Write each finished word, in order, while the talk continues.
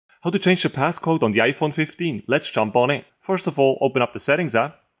How to change the passcode on the iPhone 15. Let's jump on it. First of all, open up the Settings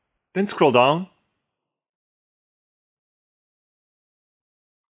app. Then scroll down.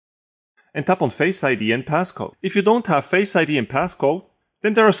 And tap on Face ID and Passcode. If you don't have Face ID and Passcode,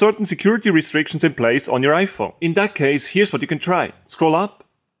 then there are certain security restrictions in place on your iPhone. In that case, here's what you can try. Scroll up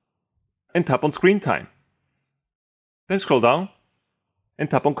and tap on Screen Time. Then scroll down and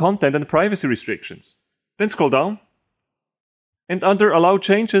tap on Content and Privacy Restrictions. Then scroll down and under Allow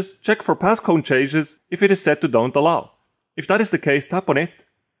Changes, check for passcode changes if it is set to Don't Allow. If that is the case, tap on it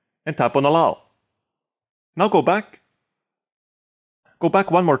and tap on Allow. Now go back. Go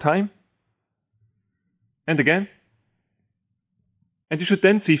back one more time. And again. And you should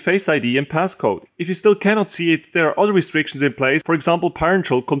then see Face ID and Passcode. If you still cannot see it, there are other restrictions in place, for example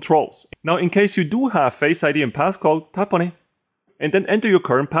parental controls. Now in case you do have Face ID and Passcode, tap on it and then enter your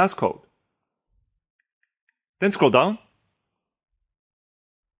current passcode. Then scroll down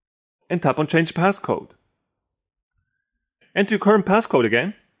and tap on Change Passcode. Enter your current passcode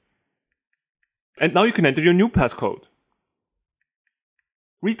again. And now you can enter your new passcode.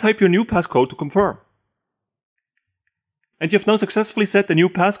 Retype your new passcode to confirm. And you have now successfully set the new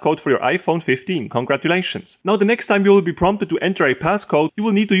passcode for your iPhone 15. Congratulations! Now the next time you will be prompted to enter a passcode, you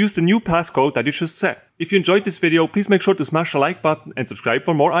will need to use the new passcode that you just set. If you enjoyed this video, please make sure to smash the like button and subscribe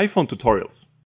for more iPhone tutorials.